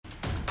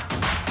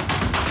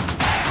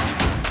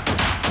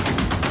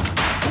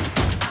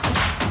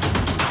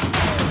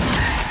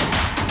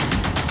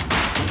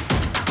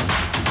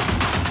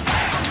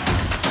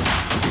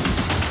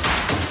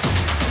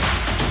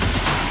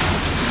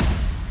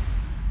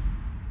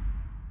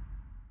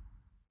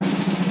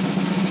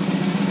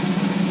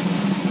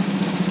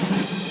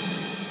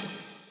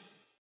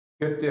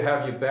Good to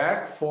have you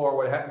back for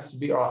what happens to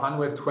be our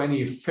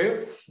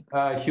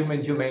 125th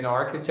Humane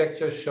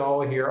Architecture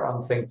show here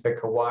on ThinkTech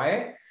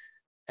Hawaii.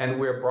 And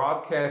we're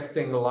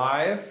broadcasting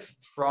live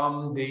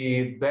from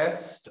the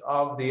best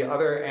of the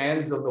other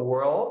ends of the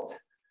world,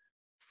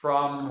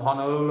 from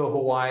Honolulu,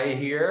 Hawaii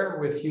here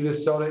with you,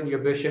 DeSoto, in your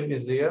Bishop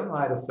Museum.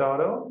 Hi,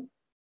 DeSoto.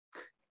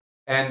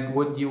 And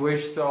would you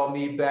wish saw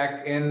me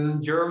back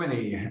in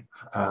Germany,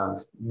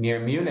 near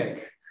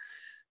Munich.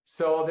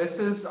 So this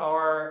is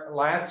our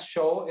last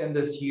show in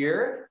this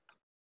year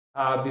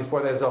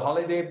before there's a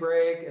holiday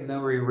break, and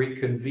then we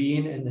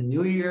reconvene in the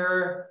new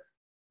year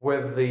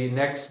with the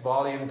next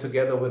volume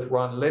together with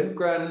Ron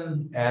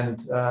Lindgren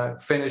and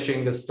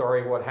finishing the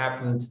story, what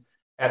happened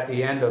at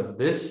the end of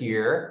this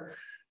year.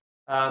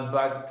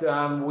 But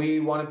we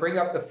want to bring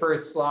up the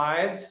first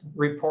slide,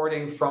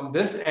 reporting from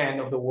this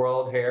end of the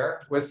world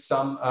here with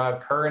some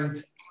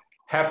current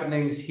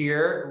happenings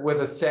here,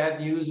 with a sad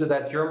news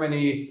that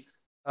Germany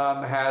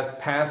has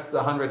passed the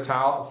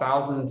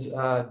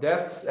 100,000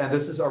 deaths, and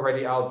this is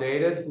already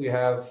outdated. We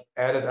have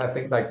added, I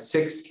think, like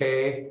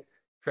 6K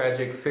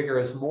tragic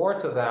figures more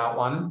to that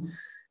one.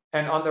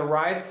 And on the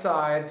right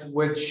side,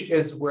 which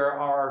is where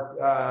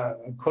our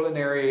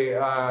culinary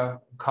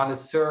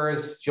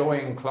connoisseurs,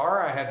 Joey and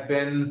Clara, had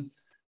been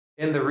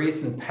in the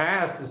recent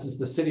past. This is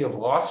the city of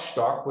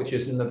Rostock, which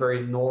is in the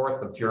very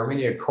north of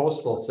Germany, a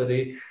coastal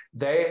city.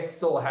 They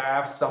still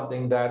have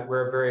something that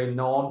we're very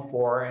known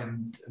for,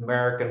 and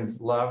Americans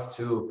love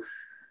to,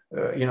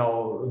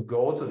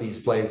 go to these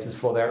places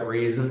for that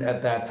reason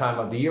at that time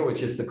of the year,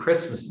 which is the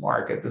Christmas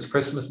market. This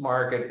Christmas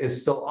market is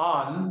still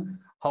on.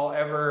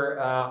 However,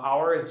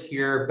 ours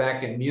here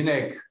back in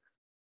Munich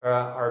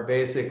are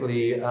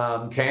basically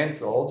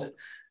canceled.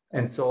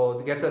 And so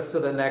it gets us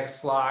to the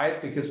next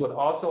slide, because what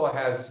also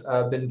has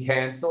been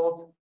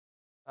canceled,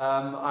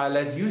 I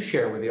let you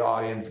share with the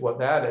audience what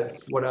that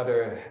is. What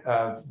other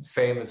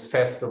famous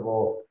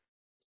festival?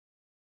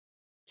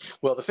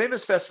 Well, the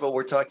famous festival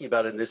we're talking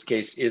about in this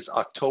case is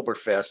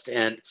Oktoberfest.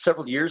 And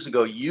several years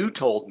ago, you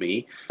told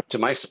me, to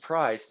my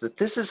surprise, that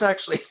this is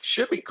actually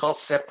should be called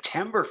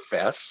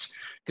Septemberfest,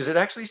 because it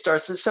actually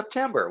starts in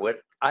September.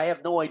 I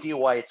have no idea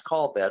why it's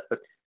called that, but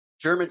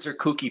Germans are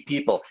kooky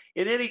people.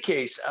 In any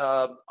case,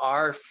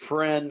 our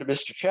friend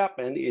Mr.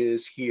 Chapman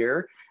is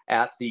here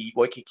at the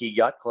Waikiki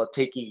Yacht Club,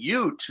 taking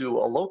you to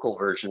a local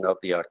version of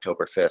the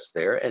Oktoberfest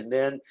there. And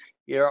then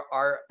there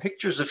are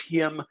pictures of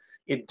him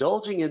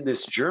indulging in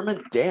this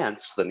German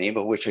dance, the name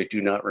of which I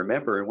do not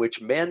remember, in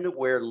which men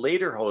wear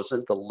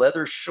lederhosen, the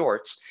leather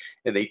shorts,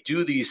 and they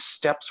do these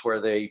steps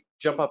where they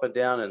jump up and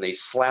down and they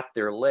slap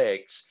their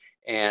legs.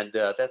 And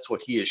that's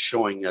what he is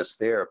showing us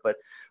there. But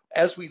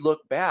as we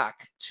look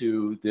back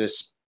to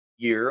this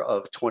year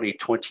of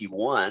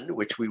 2021,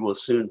 which we will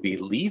soon be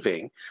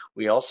leaving,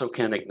 we also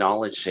can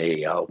acknowledge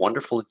a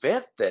wonderful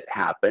event that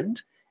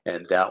happened,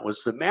 and that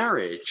was the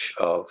marriage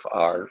of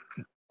our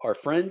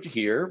friend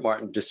here,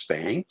 Martin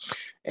Despang,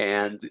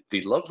 and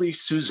the lovely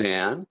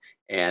Suzanne,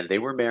 and they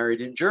were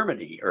married in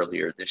Germany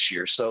earlier this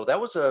year. So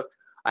that was a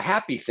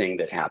happy thing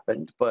that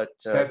happened, but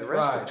the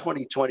rest of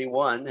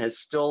 2021 has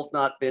still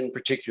not been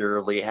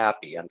particularly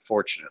happy,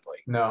 unfortunately.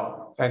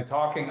 No, and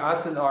talking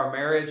us and our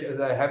marriage as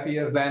a happy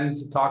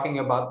event, talking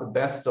about the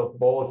best of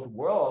both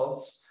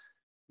worlds,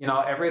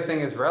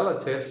 everything is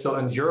relative. So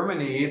in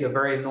Germany, the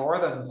very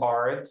northern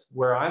part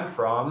where I'm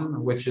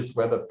from, which is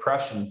where the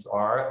Prussians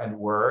are and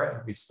were,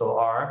 and we still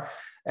are,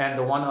 and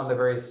the one on the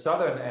very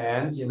southern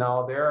end,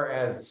 they're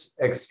as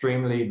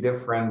extremely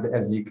different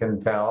as you can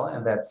tell.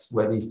 And that's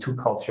where these two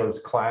cultures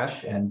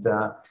clash. And,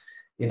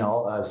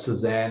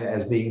 Suzanne,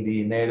 as being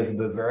the native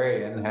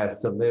Bavarian,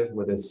 has to live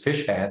with his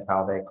fish head,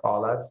 how they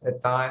call us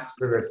at times.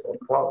 We're so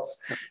close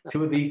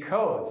to the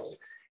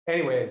coast.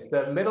 Anyways,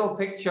 the middle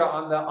picture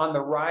on the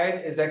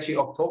right is actually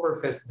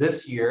Oktoberfest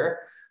this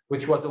year,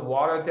 which was a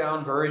watered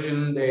down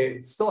version. They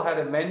still had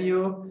a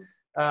menu,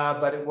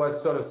 but it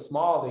was sort of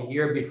small. The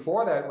year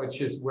before that, which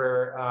is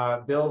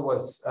where Bill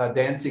was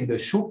dancing the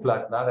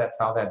Schuhplattler, that's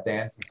how that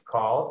dance is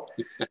called.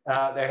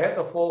 They had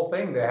the full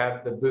thing. They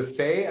had the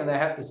buffet, and they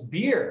had this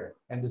beer.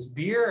 And this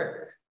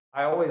beer,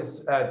 I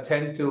always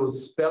tend to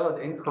spell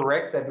it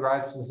incorrect. That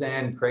drives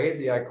Suzanne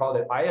crazy. I call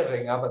it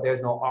Eiringer, but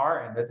there's no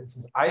R in it.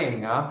 It's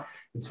Eyinger.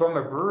 It's from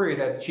a brewery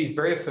that she's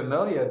very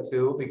familiar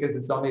to, because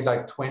it's only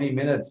like 20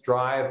 minutes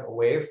drive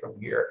away from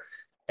here.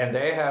 And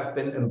they have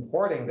been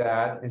importing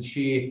that. And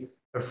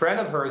a friend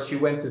of hers she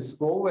went to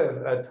school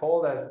with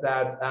told us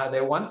that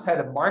they once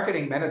had a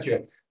marketing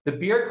manager. The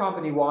beer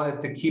company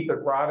wanted to keep it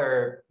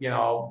rather,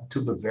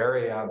 to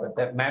Bavaria, but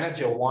that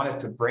manager wanted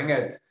to bring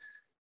it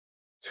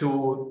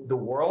to the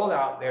world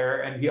out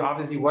there, and he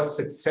obviously was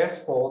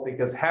successful,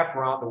 because half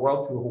around the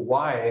world to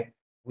Hawaii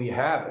we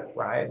have it,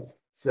 right?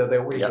 So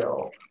there we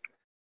go.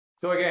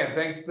 So again,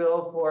 thanks,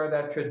 Bill, for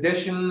that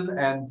tradition,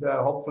 and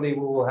hopefully we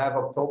will have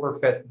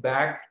Oktoberfest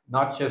back,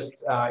 not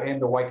just in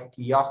the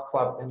Waikiki Yacht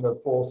Club in the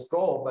full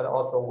scope, but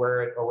also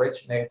where it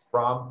originates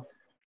from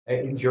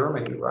in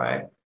Germany,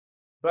 right?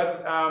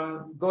 But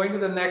going to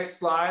the next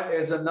slide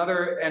is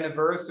another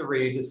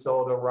anniversary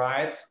DeSoto,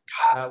 right?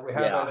 We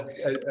have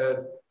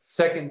a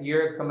second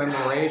year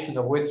commemoration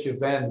of which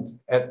event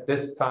at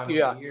this time of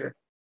the year?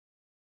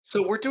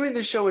 So we're doing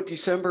this show in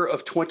December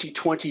of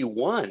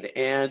 2021,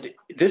 and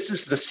this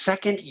is the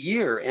second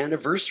year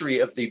anniversary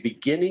of the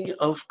beginning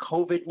of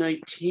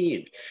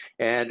COVID-19.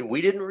 And we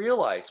didn't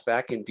realize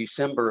back in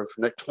December of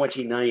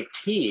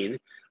 2019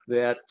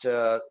 that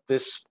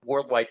this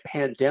worldwide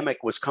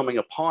pandemic was coming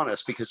upon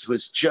us, because it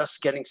was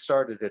just getting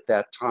started at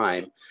that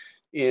time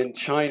in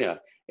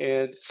China.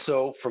 And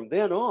so from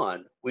then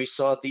on, we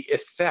saw the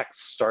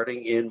effects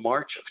starting in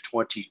March of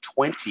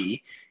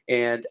 2020.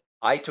 And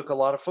I took a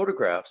lot of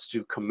photographs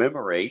to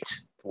commemorate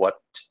what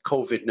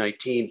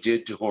COVID-19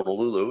 did to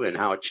Honolulu and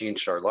how it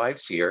changed our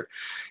lives here.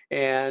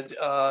 And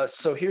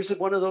so here's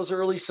one of those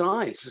early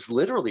signs. It's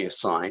literally a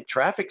sign,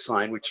 traffic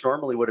sign, which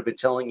normally would have been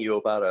telling you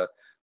about a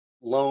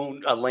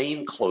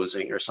lane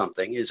closing or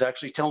something, is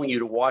actually telling you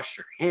to wash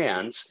your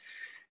hands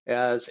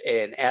as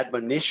an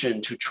admonition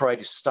to try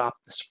to stop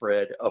the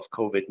spread of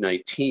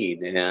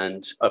COVID-19.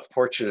 And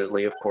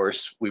unfortunately, of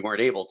course, we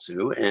weren't able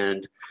to.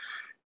 And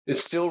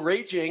it's still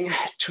raging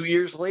 2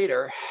 years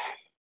later.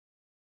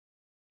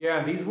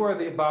 Yeah, these were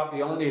about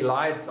the only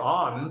lights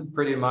on,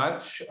 pretty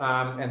much.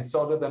 And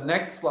so to the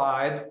next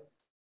slide,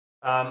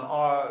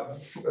 our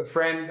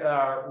friend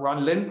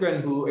Ron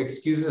Lindgren, who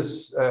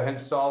excuses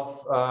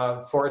himself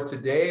for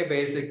today,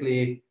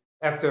 basically,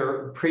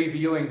 after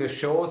previewing the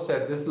show,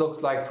 said this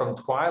looks like from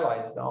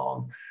Twilight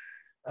Zone.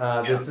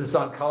 This is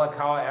on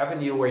Kalakaua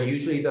Avenue, where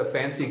usually the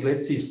fancy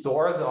glitzy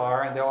stores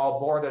are, and they're all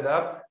boarded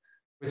up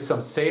with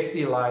some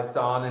safety lights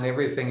on, and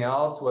everything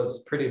else was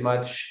pretty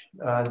much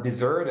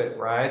deserted,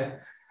 right?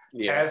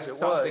 Yes, as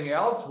something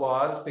else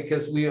was,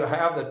 because we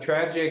have the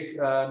tragic,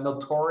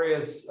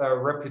 notorious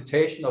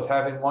reputation of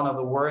having one of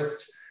the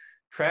worst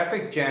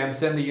traffic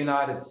jams in the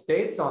United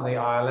States on the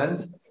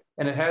island.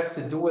 And it has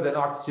to do with an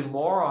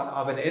oxymoron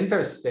of an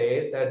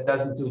interstate that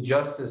doesn't do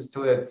justice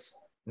to its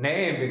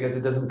name, because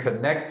it doesn't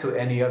connect to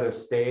any other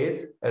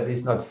state, at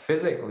least not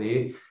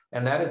physically,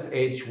 and that is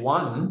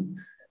H1.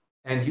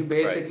 And you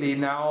basically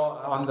now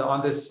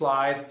on this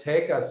slide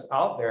take us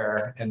out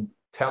there and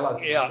tell us.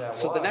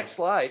 So the next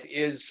slide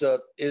is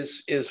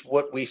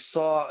what we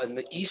saw in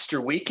the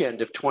Easter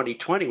weekend of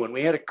 2020, when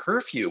we had a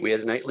curfew. We had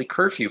a nightly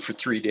curfew for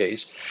 3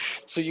 days.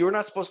 So you were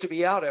not supposed to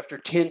be out after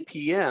 10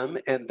 p.m.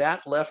 and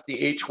that left the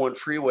H1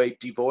 freeway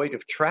devoid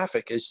of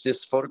traffic, as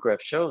this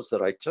photograph shows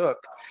that I took.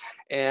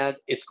 And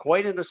it's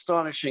quite an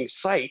astonishing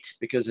sight,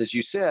 because as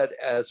you said,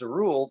 as a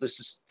rule, this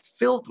is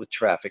filled with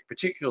traffic,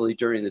 particularly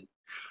during the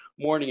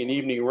morning and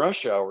evening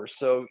rush hours.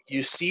 So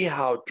you see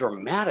how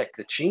dramatic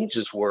the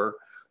changes were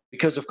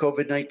because of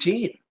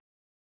COVID-19.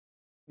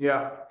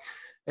 Yeah.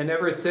 And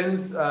ever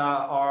since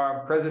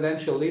our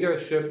presidential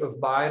leadership of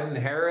Biden,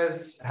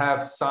 Harris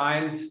have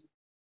signed,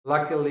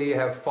 luckily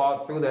have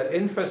fought through that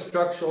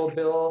infrastructural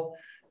bill.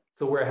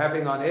 So we're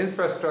having on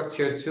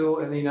infrastructure too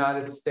in the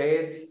United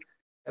States.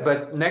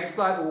 But next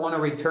slide, we want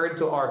to return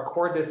to our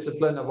core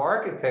discipline of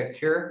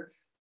architecture.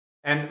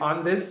 And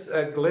on this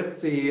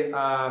glitzy,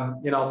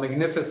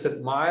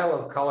 magnificent mile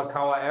of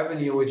Kalakaua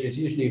Avenue, which is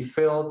usually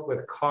filled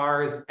with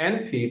cars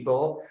and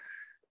people,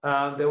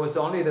 there was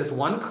only this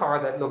one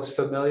car that looks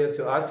familiar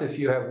to us. If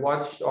you have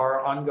watched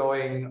our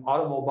ongoing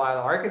automobile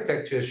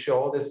architecture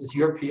show, this is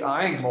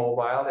European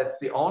Mobile. That's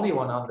the only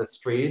one on the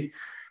street.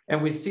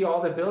 And we see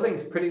all the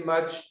buildings pretty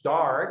much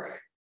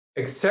dark,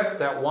 except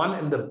that one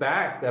in the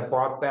back that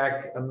brought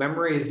back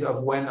memories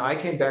of when I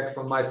came back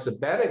from my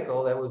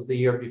sabbatical. That was the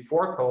year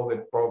before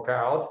COVID broke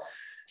out.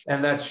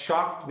 And that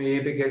shocked me,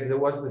 because there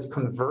was this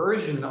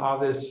conversion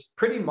of this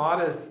pretty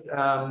modest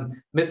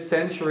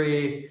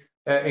mid-century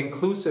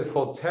inclusive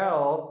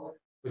hotel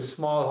with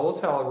small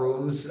hotel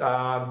rooms,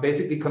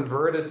 basically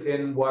converted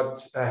in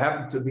what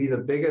happened to be the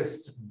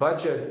biggest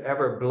budget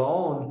ever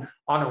blown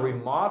on a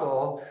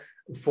remodel,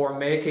 for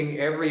making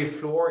every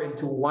floor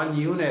into one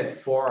unit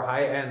for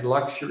high-end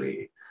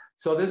luxury.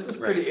 So this is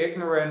pretty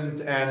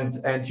ignorant and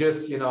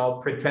just,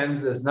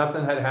 pretends as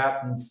nothing had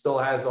happened, still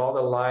has all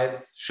the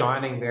lights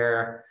shining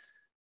there.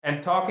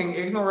 And talking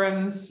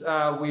ignorance,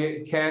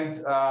 we can't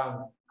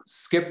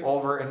skip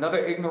over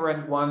another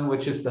ignorant one,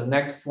 which is the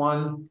next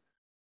one,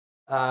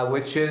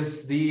 which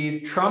is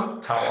the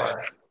Trump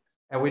Tower.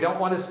 And we don't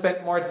want to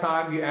spend more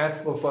time. You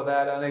asked for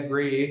that and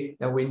agree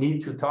that we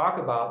need to talk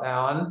about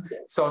that one.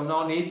 So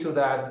no need to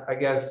that. I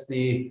guess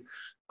the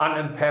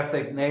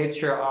unempathic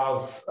nature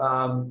of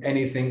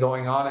anything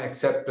going on,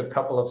 except a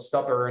couple of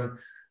stubborn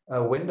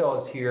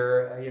windows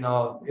here,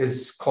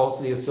 is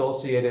closely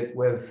associated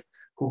with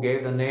who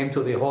gave the name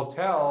to the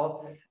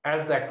hotel,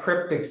 as that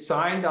cryptic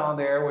sign down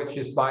there, which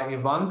is by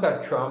Ivanka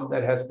Trump,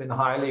 that has been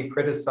highly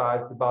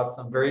criticized about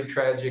some very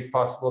tragic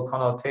possible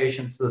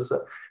connotations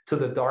to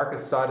the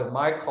darkest side of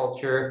my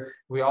culture.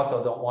 We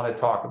also don't want to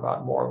talk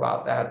about more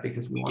about that,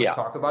 because we want to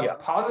talk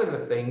about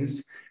positive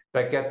things.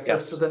 That gets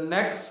us to the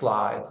next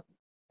slide.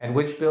 And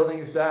which building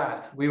is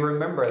that? We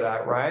remember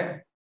that,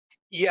 right?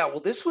 Yeah, well,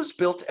 this was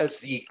built as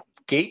the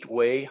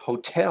Gateway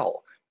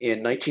Hotel.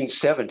 in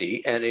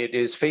 1970, and it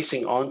is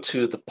facing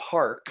onto the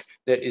park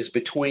that is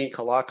between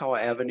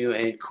Kalakaua Avenue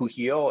and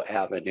Kuhio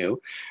Avenue.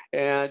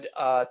 And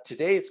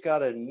today it's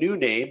got a new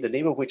name, the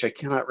name of which I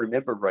cannot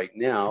remember right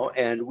now.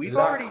 And we've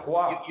La already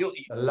Croix.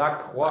 La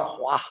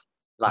Croix.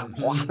 La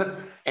Croix.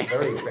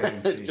 Very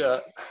fancy.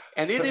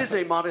 And it is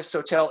a modest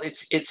hotel.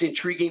 It's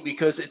intriguing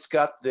because it's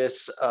got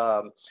this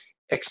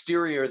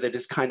exterior that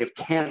is kind of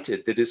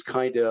canted, that is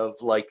kind of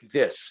like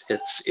this.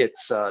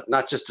 It's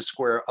not just a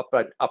square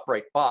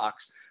upright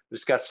box.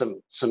 It's got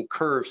some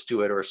curves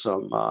to it, or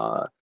some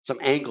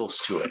angles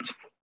to it.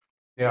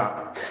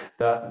 Yeah,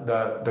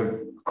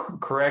 the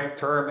correct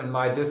term in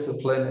my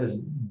discipline is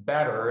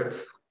battered.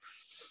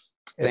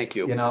 Thank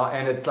you. You know,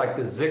 and it's like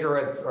the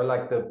ziggurats or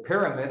like the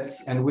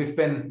pyramids, and we've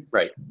been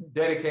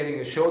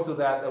dedicating a show to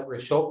that we're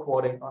show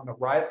quoting on the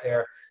right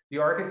there. The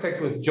architect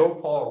was Joe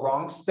Paul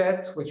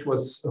Rongstedt,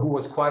 who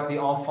was quite the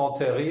enfant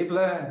terrible,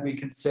 and we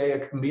can say a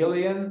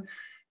chameleon,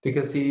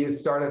 because he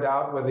started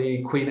out with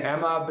the Queen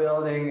Emma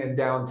building in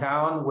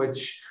downtown,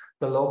 which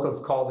the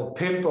locals call the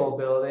Pimple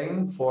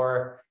building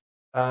for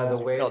the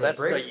way the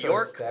bricks the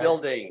York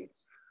building.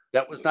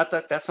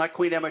 That's not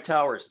Queen Emma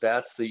Towers.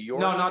 That's the York.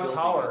 No, not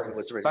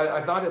Towers. But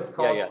I thought it's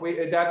called.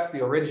 That's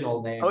the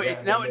original name. Oh,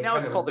 now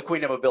it's called the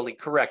Queen Emma Building.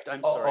 Correct.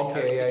 I'm sorry.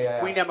 Okay.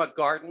 Queen Emma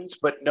Gardens,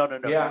 but no.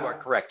 You are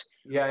correct.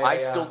 I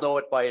still know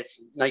it by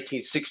its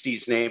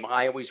 1960s name.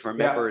 I always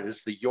remember it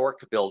as the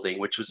York Building,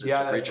 which was its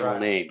original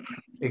name.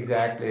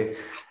 Exactly.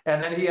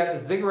 And then he had the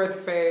ziggurat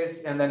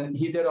face, and then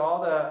he did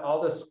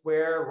all the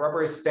square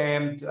rubber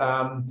stamped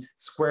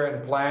square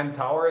and plan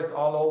towers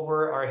all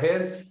over are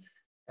his.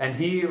 And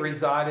he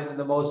resided in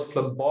the most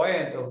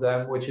flamboyant of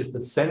them, which is the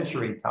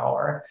Century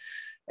Tower.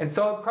 And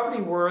so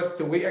probably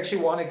we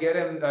actually want to get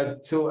him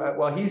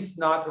well, he's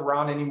not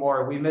around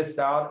anymore. We missed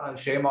out on,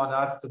 shame on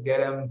us, to get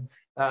him,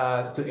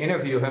 to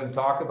interview him,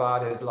 talk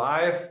about his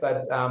life.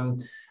 But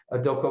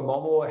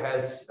Docomomo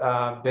has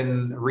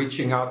been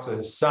reaching out to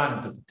his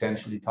son to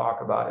potentially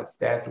talk about his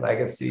dad's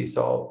legacy.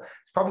 So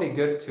it's probably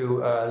good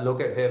to look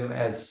at him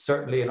as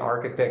certainly an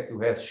architect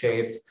who has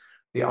shaped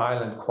the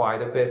island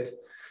quite a bit.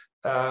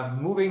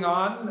 Moving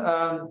on,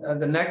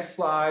 the next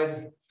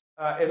slide,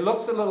 it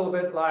looks a little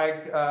bit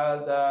like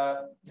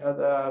the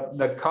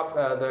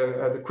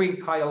Queen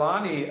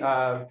Kailani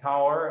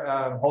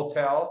Tower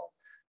hotel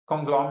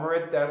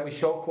conglomerate that we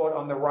show quote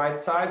on the right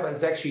side, but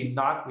it's actually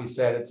not, we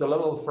said. It's a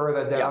little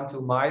further down to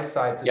my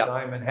side, to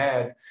Diamond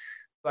Head.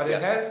 But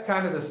it has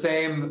kind of the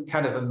same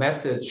kind of a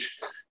message.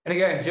 And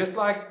again, just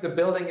like the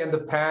building in the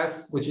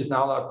past, which is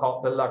now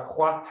called the La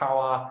Croix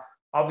Tower,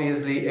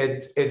 obviously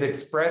it's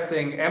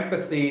expressing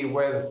empathy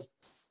with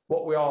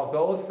what we all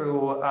go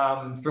through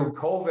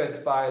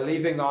COVID by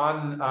leaving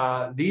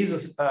on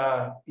these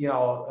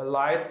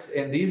lights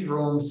in these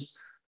rooms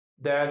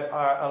that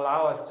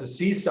allow us to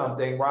see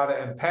something rather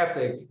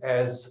empathic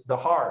as the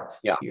heart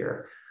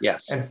here.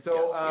 Yes. And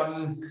so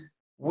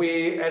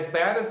we, as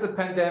bad as the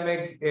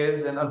pandemic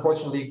is, and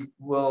unfortunately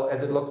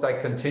as it looks like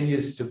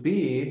continues to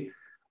be,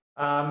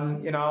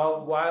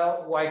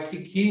 while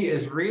Waikiki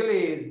is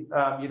really,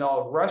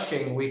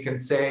 rushing, we can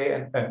say,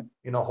 and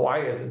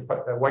Hawaii is,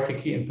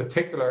 Waikiki in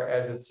particular,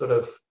 as its sort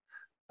of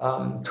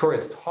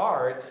tourist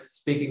heart,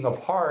 speaking of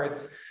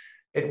hearts,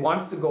 it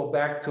wants to go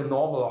back to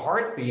normal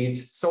heartbeat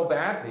so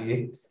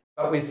badly.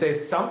 But we say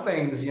some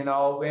things,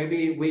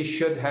 maybe we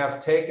should have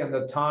taken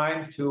the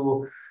time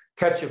to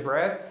catch a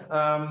breath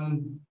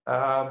and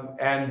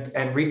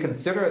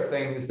reconsider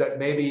things that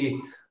maybe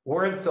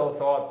weren't so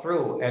thought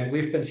through. And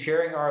we've been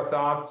sharing our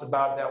thoughts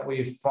about that.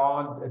 We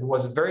found it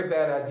was a very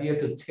bad idea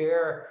to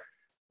tear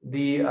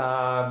the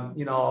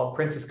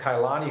Princess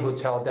Kailani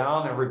Hotel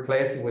down and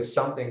replace it with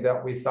something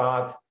that we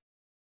thought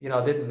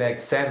didn't make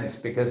sense,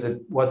 because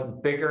it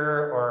wasn't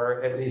bigger,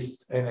 or at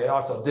least, and it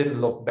also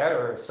didn't look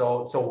better.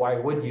 So why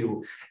would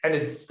you? And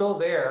it's still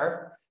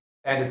there,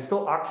 and it's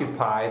still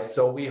occupied.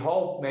 So we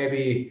hope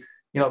maybe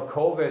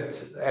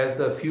COVID, as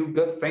the few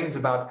good things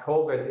about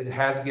COVID, it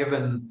has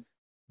given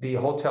the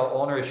hotel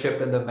ownership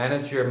and the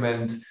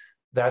management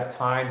that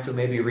time to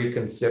maybe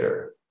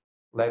reconsider.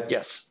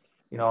 Let's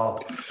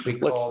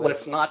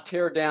not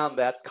tear down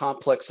that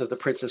complex of the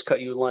Princess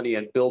Kaiulani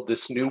and build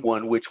this new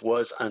one, which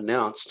was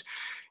announced.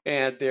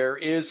 And there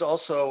is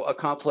also a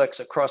complex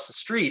across the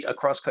street,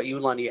 across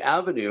Kaiulani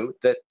Avenue,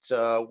 that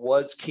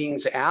was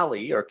King's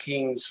Alley, or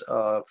King's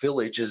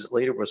Village, as it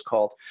later was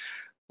called.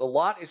 The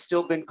lot has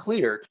still been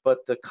cleared,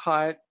 but the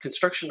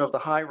construction of the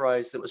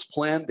high-rise that was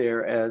planned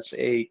there as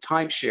a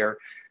timeshare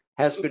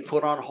has been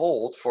put on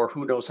hold for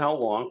who knows how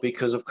long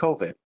because of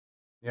COVID.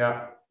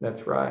 Yeah,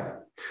 that's right.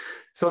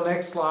 So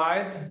next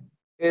slide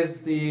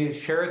is the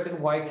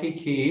Sheraton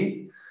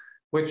Waikiki,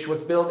 which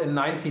was built in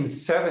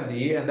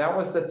 1970. And that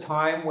was the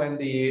time when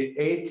the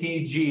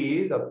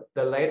ATG,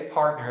 the late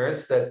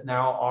partners that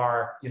now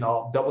are,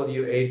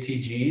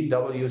 WATG,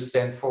 W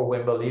stands for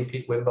Wimberley,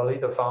 Pete Wimberley,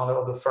 the founder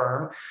of the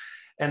firm.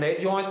 And they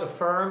joined the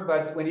firm,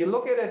 but when you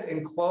look at it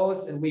in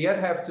close, and we yet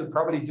have to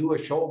probably do a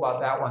show about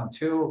that one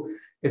too,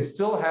 it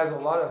still has a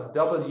lot of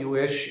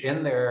W-ish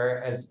in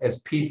there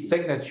as Pete's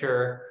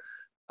signature.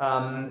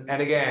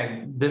 And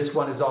again, this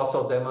one is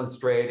also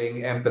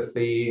demonstrating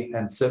empathy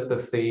and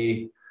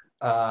sympathy,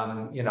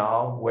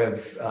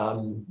 with,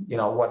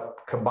 what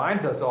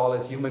combines us all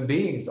as human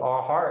beings,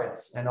 our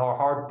hearts and our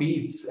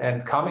heartbeats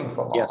and coming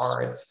from our Yes.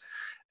 hearts.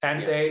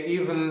 And Yes. they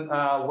even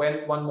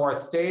went one more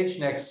stage,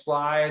 next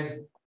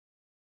slide,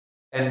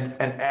 and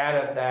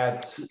added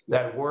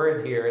that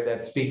word here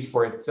that speaks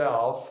for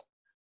itself.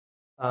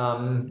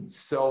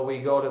 So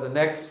we go to the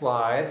next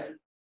slide,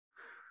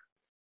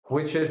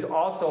 which is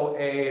also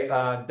a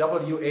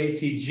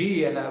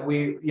WATG, and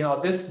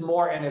this is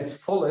more in its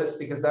fullest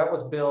because that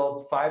was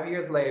built 5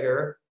 years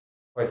later,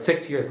 or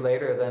 6 years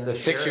later than the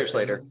 6 years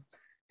later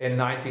in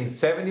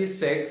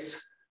 1976,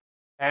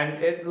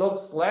 and it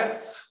looks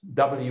less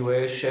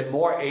W-ish and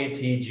more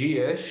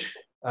ATG-ish.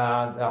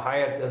 The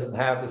Hyatt doesn't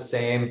have the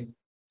same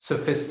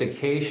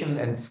sophistication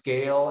and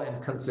scale and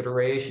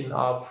consideration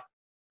of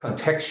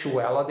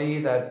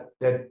contextuality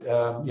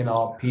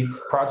that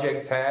Pete's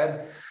projects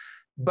had.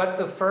 But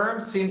the firm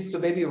seems to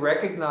maybe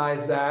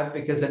recognize that,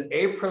 because in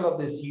April of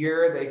this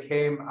year, they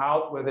came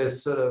out with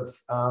this sort of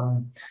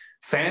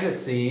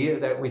fantasy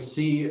that we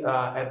see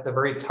at the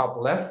very top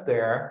left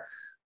there,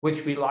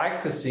 which we like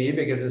to see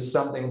because it's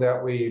something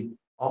that we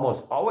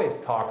almost always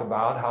talk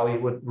about, how he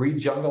would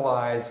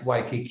re-jungleize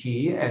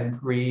Waikiki and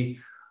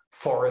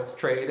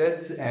reforestrate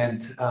it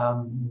and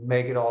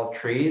make it all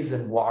trees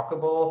and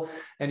walkable.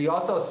 And you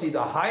also see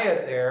the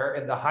Hyatt there,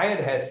 and the Hyatt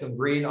has some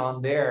green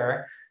on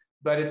there,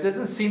 but it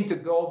doesn't seem to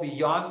go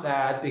beyond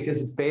that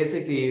because it's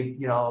basically,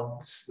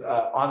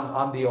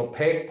 on the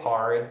opaque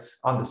parts,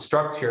 on the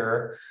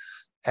structure,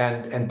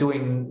 and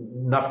doing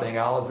nothing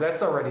else.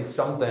 That's already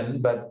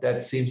something, but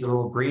that seems a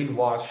little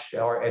greenwashed,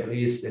 or at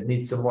least it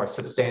needs some more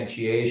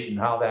substantiation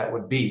how that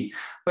would be.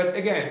 But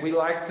again, we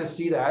like to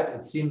see that.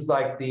 It seems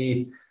like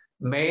the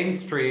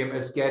mainstream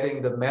is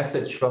getting the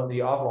message from the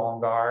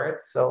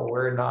avant-garde, so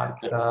we're not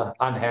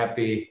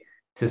unhappy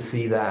to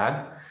see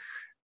that.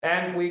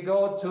 And we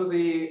go to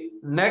the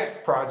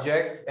next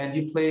project, and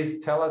you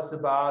please tell us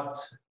about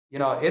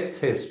its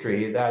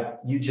history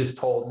that you just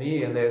told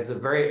me, and there's a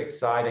very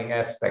exciting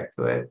aspect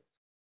to it.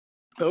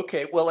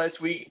 Okay, well, as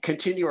we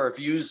continue our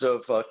views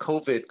of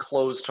COVID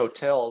closed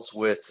hotels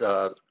with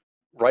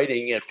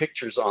writing and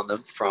pictures on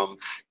them from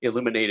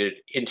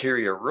illuminated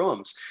interior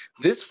rooms,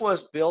 this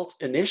was built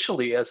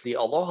initially as the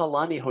Aloha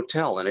Lani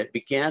Hotel, and it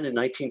began in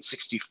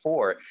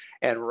 1964.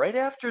 And right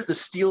after the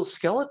steel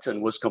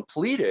skeleton was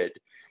completed,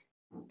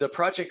 the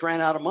project ran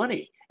out of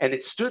money, and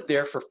it stood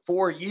there for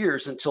 4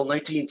 years until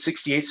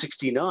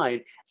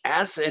 1968-69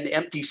 as an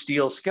empty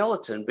steel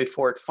skeleton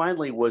before it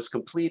finally was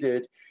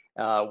completed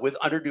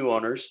under new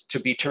owners to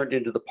be turned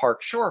into the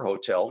Park Shore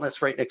Hotel. And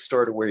that's right next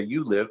door to where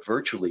you live,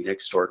 virtually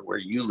next door to where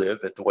you live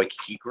at the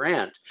Waikiki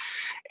Grand.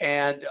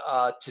 And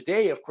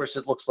today, of course,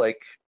 it looks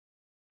like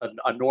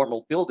a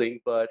normal building,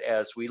 but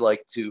as we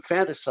like to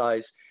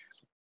fantasize,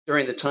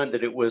 during the time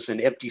that it was an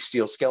empty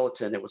steel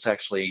skeleton, it was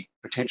actually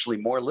potentially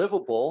more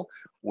livable,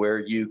 where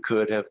you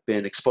could have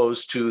been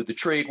exposed to the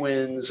trade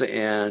winds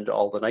and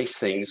all the nice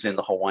things in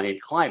the Hawaiian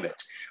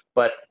climate.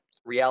 But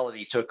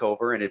reality took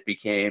over, and it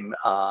became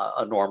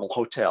a normal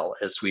hotel,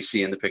 as we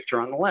see in the picture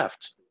on the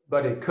left.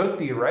 But it could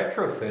be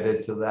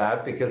retrofitted to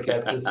that because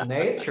that's its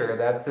nature,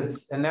 that's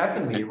its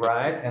anatomy,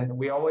 right? And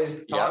we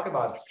always talk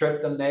about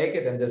strip them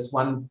naked, and this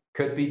one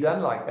could be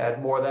done like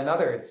that more than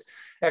others.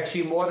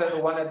 Actually, more than the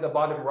one at the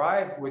bottom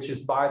right, which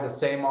is by the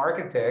same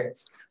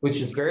architects,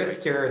 which is very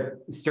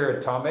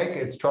stereotomic.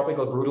 It's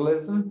tropical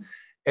brutalism.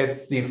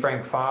 It's the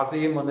Frank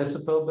Fasi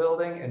Municipal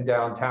Building in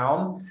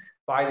downtown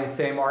by the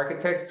same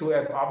architects who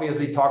have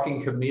obviously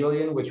talking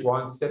chameleon, which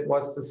Randstad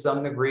was to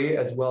some degree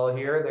as well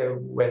here. They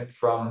went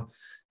from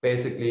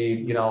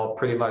basically,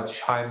 pretty much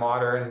high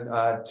modern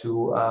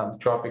to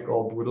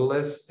tropical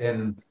brutalist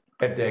in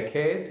a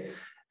decade.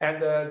 And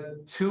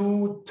the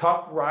two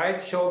top right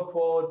show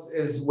quotes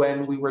is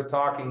when we were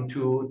talking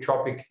to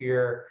Tropic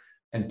here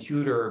and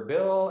Tudor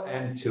Bill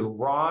and to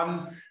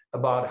Ron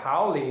about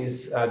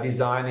Howley's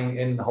designing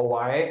in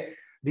Hawaii.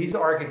 These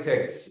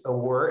architects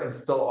were and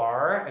still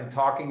are, and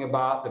talking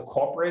about the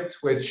corporate,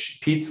 which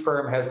Pete's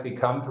firm has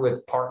become through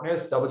its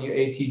partners,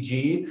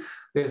 WATG.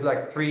 There's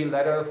like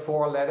 3-letter,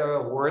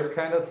 4-letter word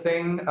kind of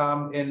thing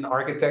in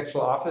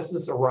architectural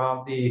offices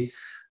around the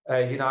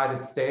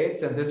United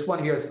States. And this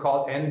one here is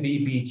called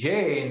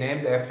NBBJ,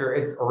 named after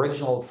its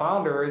original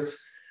founders,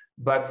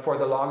 but for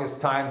the longest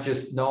time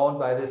just known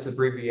by this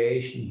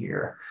abbreviation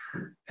here.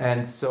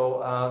 And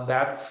so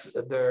that's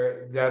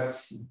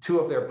two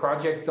of their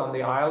projects on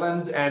the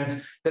island,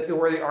 and that they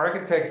were the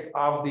architects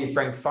of the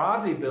Frank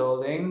Fasi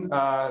building.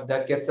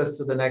 That gets us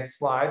to the next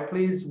slide,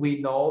 please.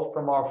 We know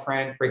from our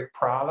friend Rick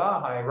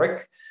Prala. Hi,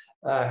 Rick.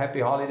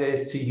 Happy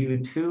holidays to you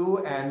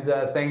too, and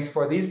thanks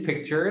for these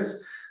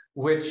pictures,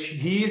 which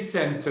he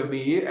sent to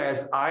me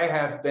as I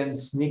had been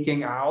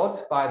sneaking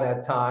out by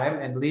that time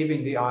and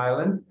leaving the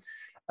island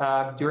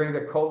during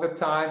the COVID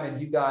time. And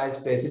you guys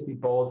basically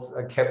both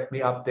kept me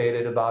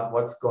updated about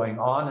what's going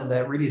on, and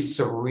that really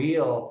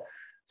surreal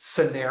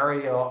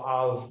scenario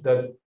of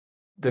the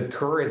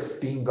tourists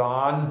being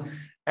gone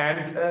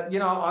And,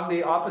 on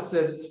the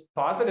opposite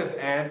positive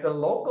end, the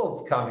locals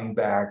coming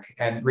back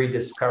and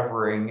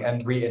rediscovering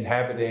and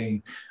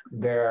re-inhabiting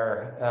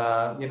their,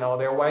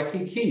 their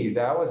Waikiki.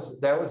 That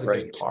was a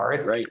big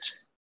part. Right.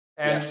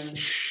 And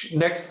Yes.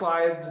 Next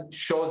slide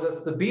shows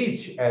us the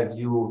beach as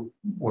you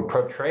were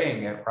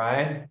portraying it,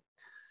 right?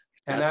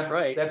 And That's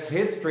right. that's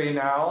history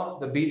now.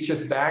 The beach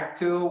is back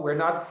to, we're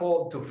not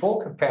to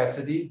full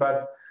capacity,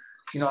 but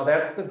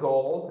that's the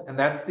goal and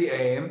that's the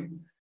aim.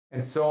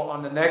 And so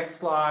on the next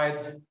slide,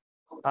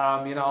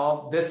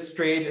 this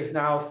street is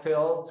now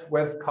filled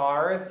with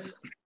cars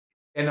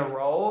in a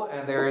row,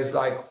 and there's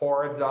like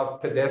hordes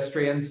of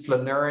pedestrians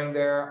flaneuring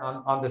there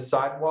on the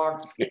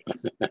sidewalks.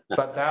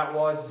 But that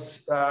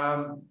was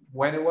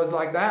when it was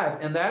like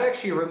that. And that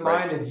actually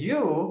reminded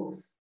you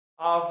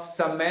of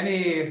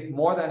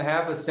more than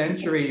half a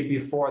century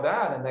before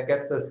that. And that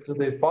gets us to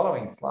the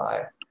following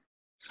slide.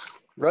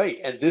 Right,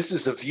 and this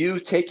is a view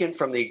taken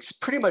from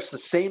pretty much the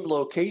same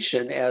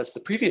location as the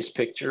previous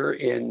picture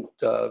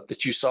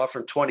that you saw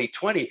from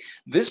 2020.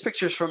 This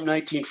picture is from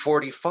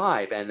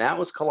 1945, and that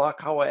was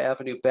Kalakaua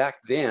Avenue back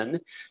then,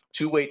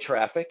 two-way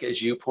traffic,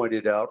 as you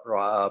pointed out,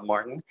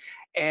 Martin.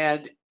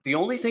 And the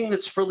only thing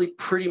that's really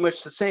pretty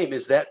much the same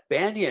is that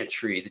banyan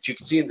tree that you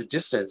can see in the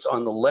distance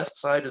on the left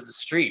side of the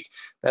street.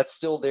 That's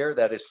still there,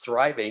 that is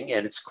thriving,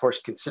 and it's, of course,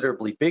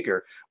 considerably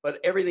bigger. But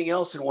everything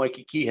else in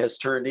Waikiki has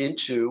turned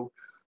into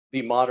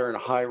the modern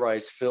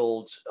high-rise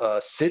filled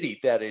city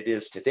that it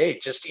is today,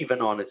 just even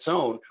on its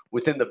own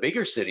within the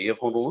bigger city of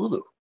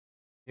Honolulu.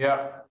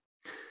 Yeah.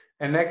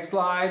 And next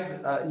slide,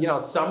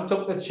 some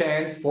took the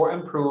chance for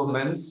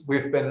improvements.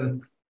 We've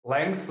been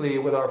lengthily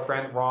with our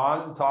friend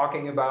Ron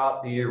talking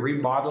about the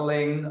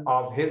remodeling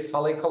of his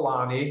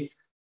Halekulani.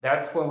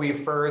 That's when we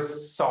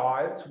first saw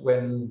it,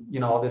 when,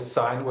 this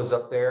sign was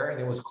up there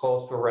and it was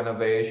closed for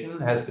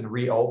renovation, has been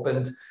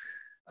reopened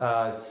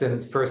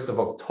since 1st of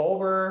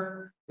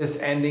October. This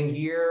ending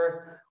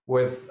year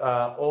with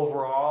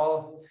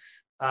overall,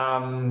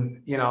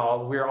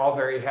 we're all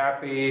very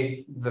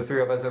happy. The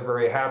three of us are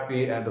very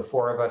happy, and the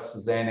four of us,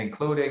 Suzanne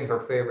including, her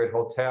favorite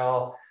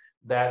hotel,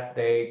 that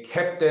they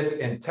kept it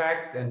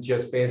intact and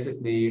just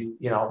basically,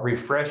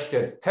 refreshed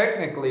it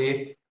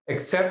technically,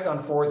 except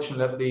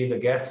unfortunately the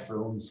guest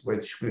rooms,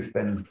 which we've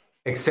been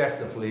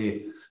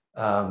excessively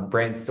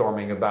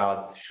brainstorming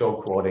about, show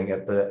quoting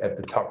at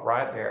the top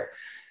right there.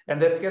 And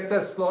this gets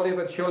us slowly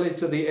but surely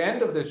to the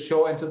end of the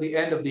show, and to the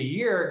end of the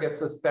year,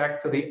 gets us back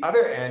to the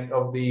other end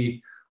of the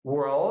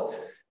world.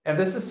 And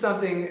this is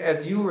something,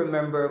 as you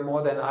remember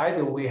more than I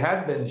do, we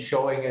had been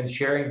showing and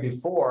sharing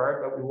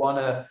before, but we want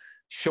to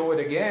show it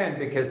again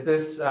because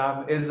this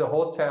is a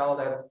hotel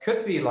that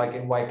could be like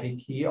in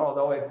Waikiki,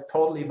 although it's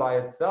totally by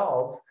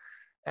itself.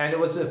 And it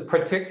was of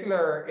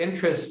particular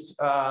interest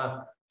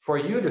for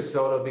you,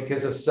 DeSoto,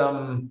 because of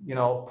some,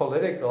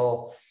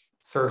 political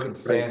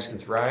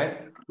circumstances,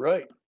 right?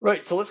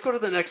 Right. So let's go to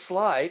the next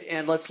slide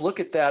and let's look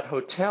at that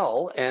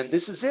hotel. And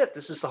this is it.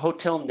 This is the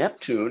Hotel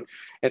Neptune.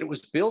 And it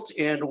was built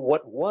in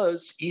what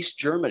was East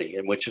Germany,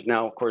 and which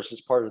now, of course, is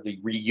part of the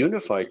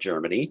reunified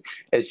Germany.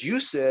 As you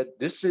said,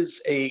 this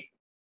is a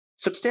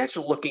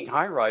substantial looking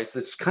high rise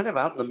that's kind of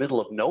out in the middle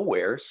of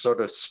nowhere, so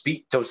to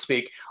speak,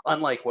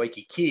 unlike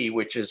Waikiki,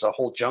 which is a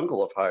whole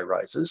jungle of high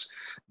rises.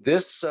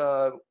 This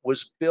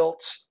was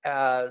built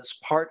as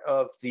part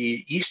of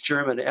the East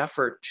German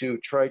effort to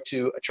try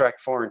to attract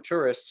foreign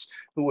tourists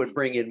who would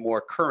bring in more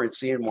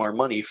currency and more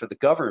money for the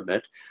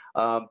government.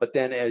 But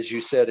then, as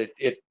you said,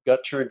 it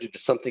got turned into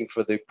something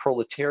for the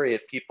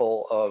proletariat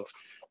people of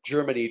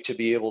Germany to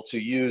be able to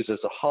use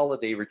as a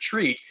holiday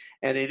retreat.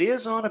 And it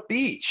is on a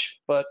beach,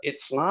 but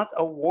it's not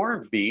a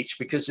warm beach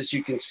because, as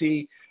you can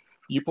see,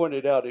 you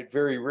pointed out, it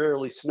very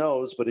rarely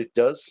snows, but it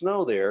does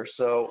snow there.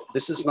 So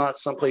this is not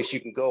someplace you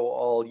can go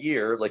all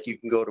year like you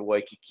can go to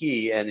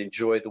Waikiki and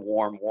enjoy the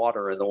warm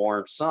water and the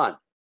warm sun.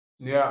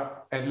 Yeah,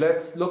 and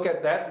let's look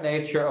at that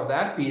nature of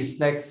that beast.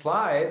 Next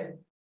slide,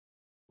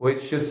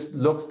 which just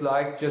looks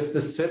like just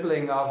the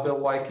sibling of the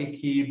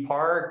Waikiki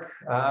Park,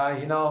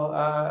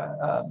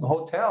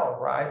 hotel,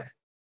 right?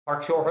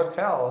 Park Shore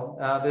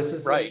Hotel. This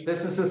is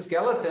a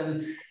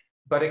skeleton,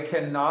 but it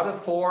cannot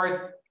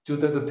afford, due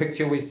to the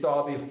picture we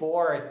saw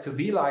before, to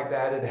be like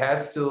that. It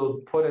has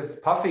to put its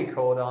puffy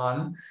coat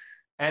on,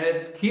 and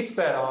it keeps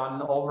that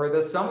on over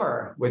the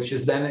summer, which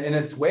is then in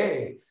its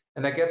way.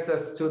 And that gets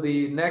us to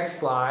the next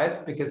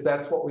slide, because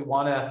that's what we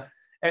want to.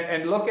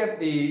 And look at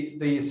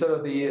the sort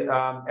of the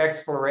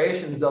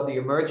explorations of the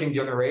emerging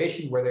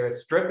generation, where they're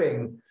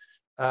stripping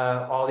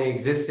all the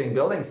existing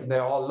buildings, and they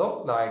all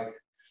look like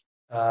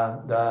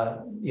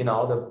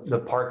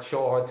the Park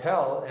Shore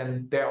Hotel,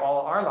 and they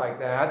all are like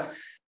that.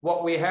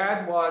 What we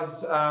had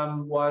was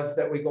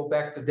that we go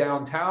back to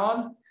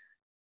downtown,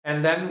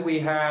 and then we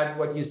had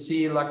what you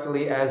see,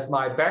 luckily, as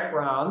my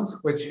background,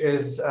 which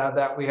is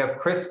that we have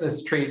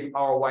Christmas tree,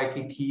 our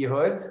Waikiki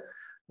hood,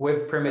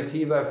 with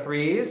Primitiva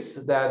frieze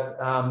that,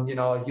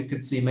 you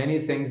could see many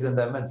things in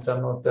them, and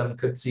some of them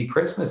could see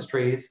Christmas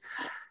trees.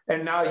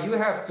 And now you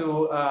have to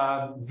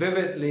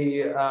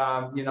vividly,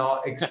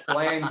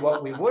 explain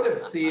what we would have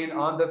seen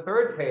on the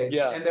third page.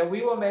 Yeah. And then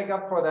we will make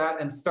up for that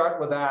and start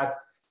with that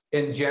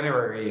in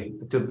January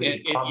to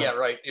be Yeah,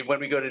 right. When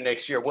we go to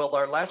next year. Well,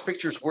 our last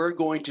pictures were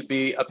going to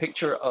be a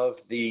picture of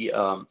the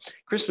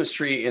Christmas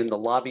tree in the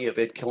lobby of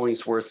Ed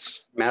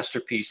Killingsworth's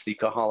masterpiece, the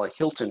Kahala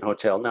Hilton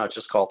Hotel. Now it's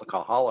just called the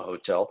Kahala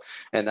Hotel.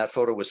 And that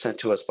photo was sent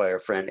to us by our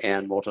friend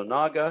Ann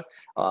Motonaga.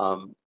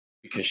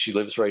 Because she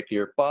lives right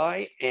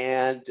nearby,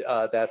 and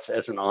that's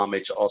as an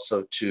homage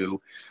also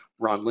to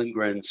Ron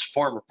Lindgren's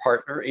former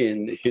partner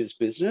in his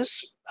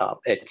business,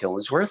 Ed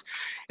Killingsworth.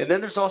 And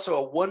then there's also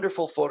a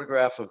wonderful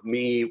photograph of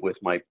me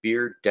with my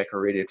beard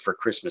decorated for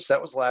Christmas.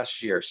 That was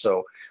last year,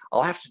 so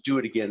I'll have to do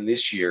it again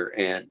this year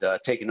and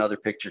take another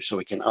picture so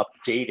we can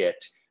update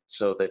it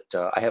so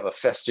that I have a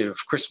festive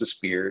Christmas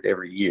beard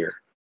every year.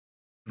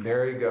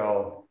 There you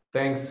go.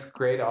 Thanks.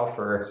 Great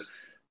offer.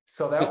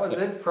 So that was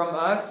it from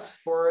us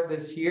for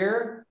this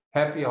year.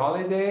 Happy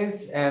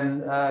holidays,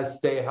 and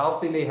stay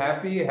happily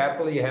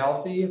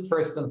healthy,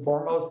 first and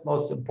foremost,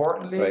 most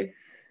importantly. Right.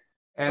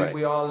 And Right.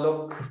 we all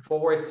look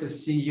forward to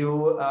see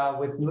you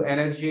with new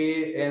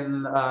energy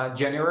in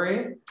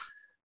January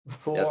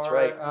for That's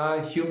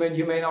right.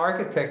 humane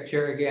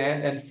architecture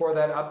again, and for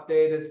that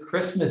updated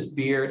Christmas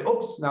beard.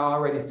 Oops, now I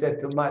already said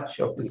too much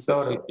of the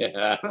soda.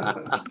 Yeah.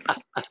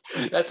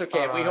 That's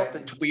okay. All We hope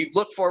right. that we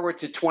look forward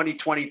to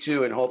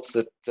 2022 in hopes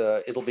that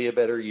it'll be a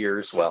better year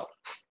as well.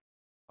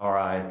 All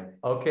right.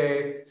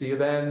 Okay. See you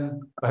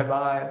then.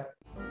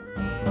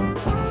 Bye-bye.